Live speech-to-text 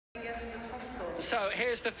So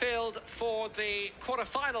here's the field for the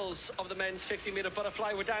quarterfinals of the men's 50-metre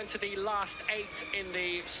butterfly. We're down to the last 8 in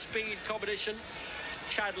the speed competition.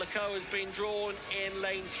 Chad Lecoq has been drawn in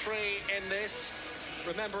lane 3 in this.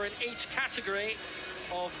 Remember, in each category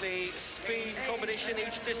of the speed competition,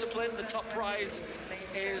 each discipline, the top prize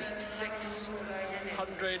is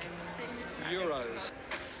 €600.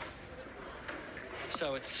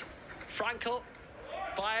 So it's Frankel,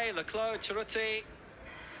 Baye, Lecoq, Cerruti,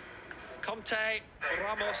 Comte,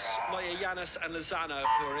 Ramos, Moyayanis and Lozano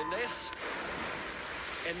who are in this.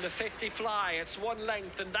 In the 50 fly, it's one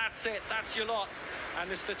length and that's it, that's your lot.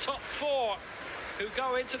 And it's the top 4 who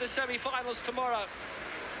go into the semi-finals tomorrow.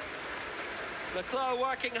 Lecoq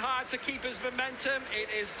working hard to keep his momentum. It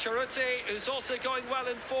is Cerruti who's also going well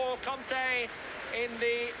in 4. Comte in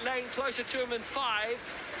the lane closer to him in 5.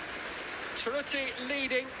 Cerruti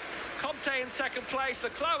leading. Comte in second place.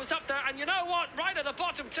 Lecoq is up there, and you know what? Right at the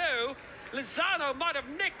bottom too. Lozano might have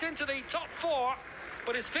nicked into the top 4,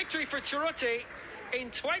 but his victory for Cerruti in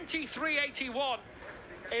 23.81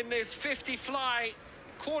 in this 50 fly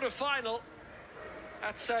quarter-final.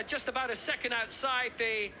 That's just about a second outside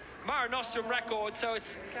the Mare Nostrum record, so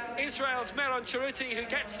it's Israel's Mare Cerruti who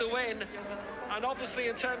gets the win. And obviously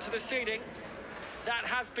in terms of the seeding, that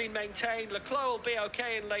has been maintained. Lecoq will be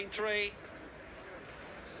okay in lane 3.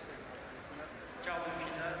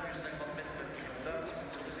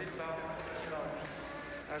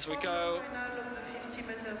 As we go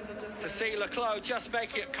to see Lecoq just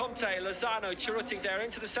make it. Comte, Lozano, Cerruti, they're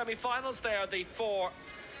into the semi-finals. They are the 4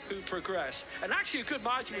 who progress. And actually a good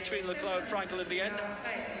margin between Lecoq and Frankel in the end.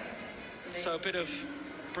 So a bit of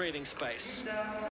breathing space.